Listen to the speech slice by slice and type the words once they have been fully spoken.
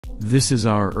This is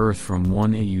our Earth from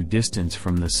 1 AU distance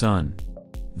from the Sun.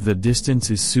 The distance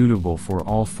is suitable for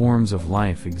all forms of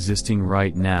life existing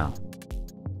right now.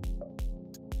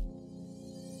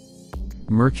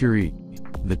 Mercury.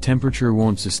 The temperature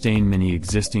won't sustain many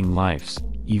existing lives,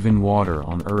 even water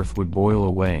on Earth would boil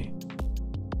away.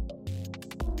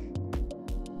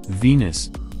 Venus.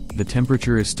 The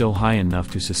temperature is still high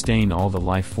enough to sustain all the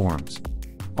life forms.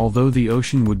 Although the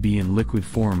ocean would be in liquid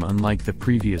form unlike the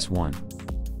previous one.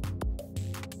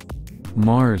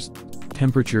 Mars.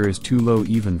 Temperature is too low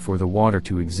even for the water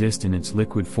to exist in its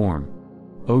liquid form.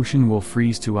 Ocean will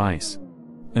freeze to ice.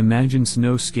 Imagine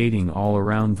snow skating all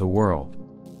around the world.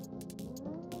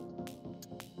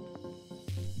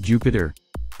 Jupiter.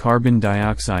 Carbon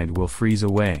dioxide will freeze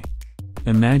away.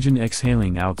 Imagine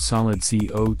exhaling out solid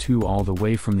CO2 all the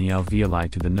way from the alveoli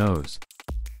to the nose.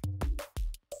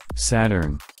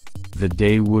 Saturn. The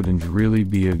day wouldn't really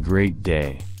be a great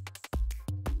day.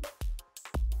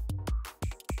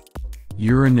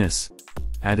 Uranus.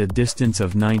 At a distance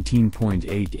of 19.8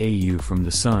 AU from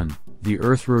the Sun, the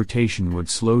Earth rotation would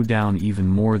slow down even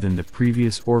more than the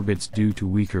previous orbits due to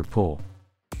weaker pull.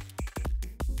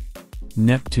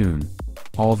 Neptune.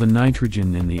 All the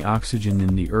nitrogen and the oxygen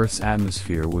in the Earth's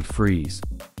atmosphere would freeze.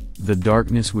 The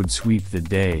darkness would sweep the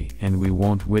day and we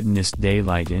won't witness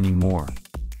daylight anymore.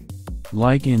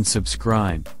 Like and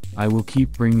subscribe, I will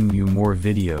keep bringing you more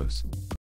videos.